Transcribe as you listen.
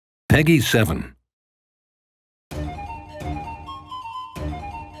Peggy 7.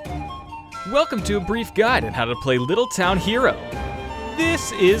 Welcome to a brief guide on how to play Little Town Hero.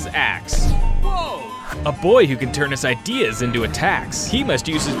 This is Axe. Whoa! A boy who can turn his ideas into attacks. He must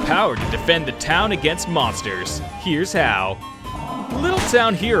use his power to defend the town against monsters. Here's how. Little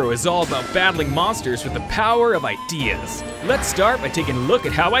Town Hero is all about battling monsters with the power of ideas. Let's start by taking a look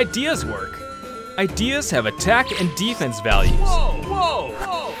at how ideas work. Ideas have attack and defense values. Whoa, whoa,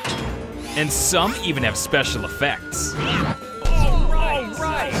 whoa! And some even have special effects.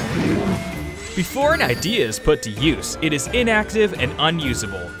 Alright! Before an idea is put to use, it is inactive and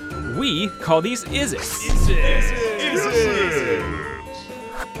unusable. We call these is-its.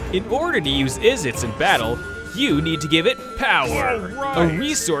 In order to use is-its in battle, you need to give it power, a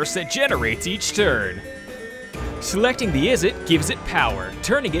resource that generates each turn. Selecting the is-it gives it power,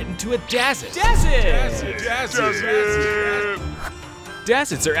 turning it into a daz-it.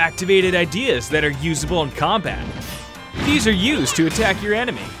 Daz-its are activated ideas that are usable in combat. These are used to attack your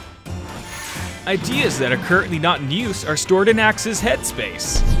enemy. Ideas that are currently not in use are stored in Axe's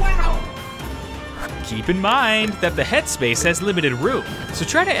headspace. Wow! Keep in mind that the headspace has limited room, so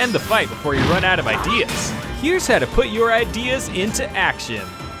try to end the fight before you run out of ideas. Here's how to put your ideas into action.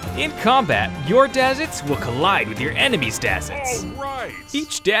 In combat, your daz-its will collide with your enemy's daz-its. Right.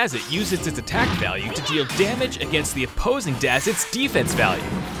 Each daz-it uses its attack value to deal damage against the opposing daz-it's defense value.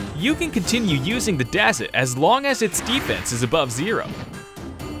 You can continue using the daz-it as long as its defense is above 0.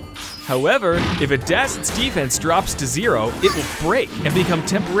 However, if a daz-it's defense drops to 0, it will break and become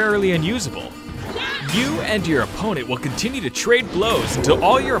temporarily unusable. You and your opponent will continue to trade blows until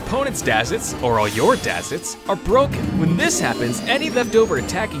all your opponent's daz-its, or all your daz-its, are broken. When this happens, any leftover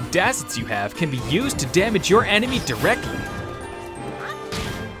attacking daz-its you have can be used to damage your enemy directly.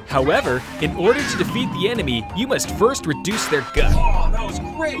 However, in order to defeat the enemy, you must first reduce their gut. Oh, that was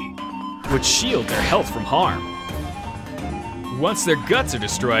great! Which shield their health from harm. Once their guts are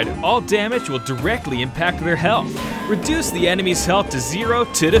destroyed, all damage will directly impact their health. Reduce the enemy's health to 0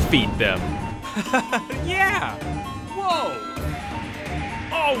 to defeat them. Yeah! Whoa!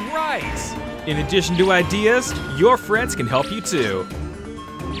 All right! In addition to ideas, your friends can help you too.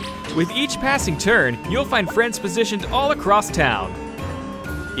 With each passing turn, you'll find friends positioned all across town.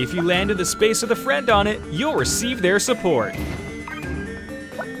 If you land in the space with a friend on it, you'll receive their support.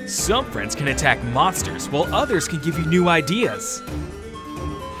 Some friends can attack monsters, while others can give you new ideas.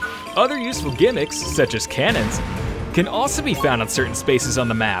 Other useful gimmicks, such as cannons, can also be found on certain spaces on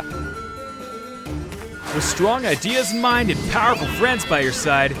the map. With strong ideas in mind and powerful friends by your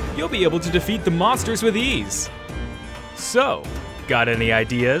side, you'll be able to defeat the monsters with ease. So, got any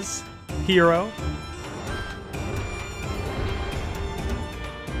ideas, hero?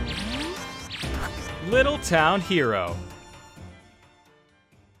 Little Town Hero.